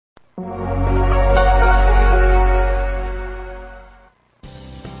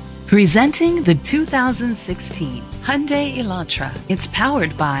Presenting the 2016 Hyundai Elantra. It's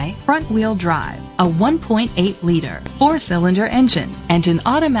powered by front-wheel drive, a 1.8-liter four-cylinder engine, and an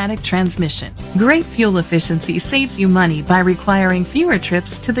automatic transmission. Great fuel efficiency saves you money by requiring fewer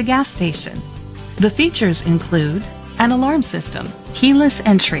trips to the gas station. The features include an alarm system, keyless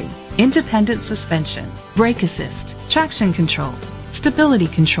entry, independent suspension, brake assist, traction control, stability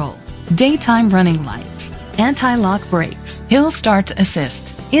control, daytime running lights, anti-lock brakes, hill start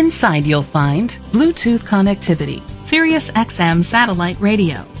assist. Inside you'll find Bluetooth connectivity, Sirius XM satellite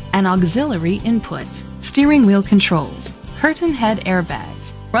radio, an auxiliary input, steering wheel controls, curtain head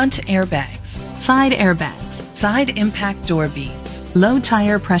airbags, front airbags, side impact door beams, low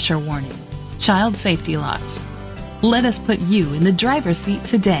tire pressure warning, child safety locks. Let us put you in the driver's seat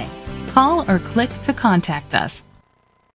today. Call or click to contact us.